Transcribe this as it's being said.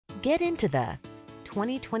Get into the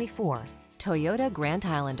 2024 Toyota Grand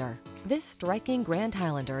Highlander. This striking Grand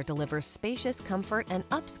Highlander delivers spacious comfort and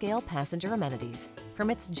upscale passenger amenities.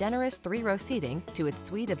 From its generous 3-row seating to its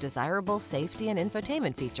suite of desirable safety and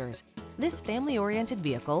infotainment features, this family-oriented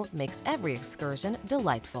vehicle makes every excursion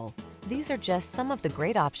delightful. These are just some of the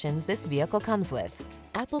great options this vehicle comes with: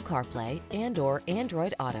 Apple CarPlay and/or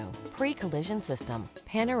Android Auto, pre-collision system,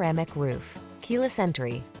 panoramic roof, keyless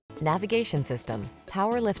entry, navigation system,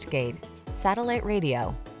 power liftgate, satellite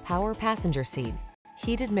radio, power passenger seat,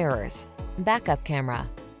 heated mirrors, backup camera.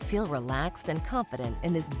 Feel relaxed and confident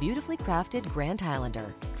in this beautifully crafted Grand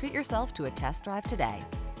Highlander. Treat yourself to a test drive today.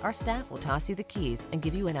 Our staff will toss you the keys and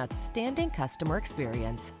give you an outstanding customer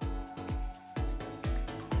experience.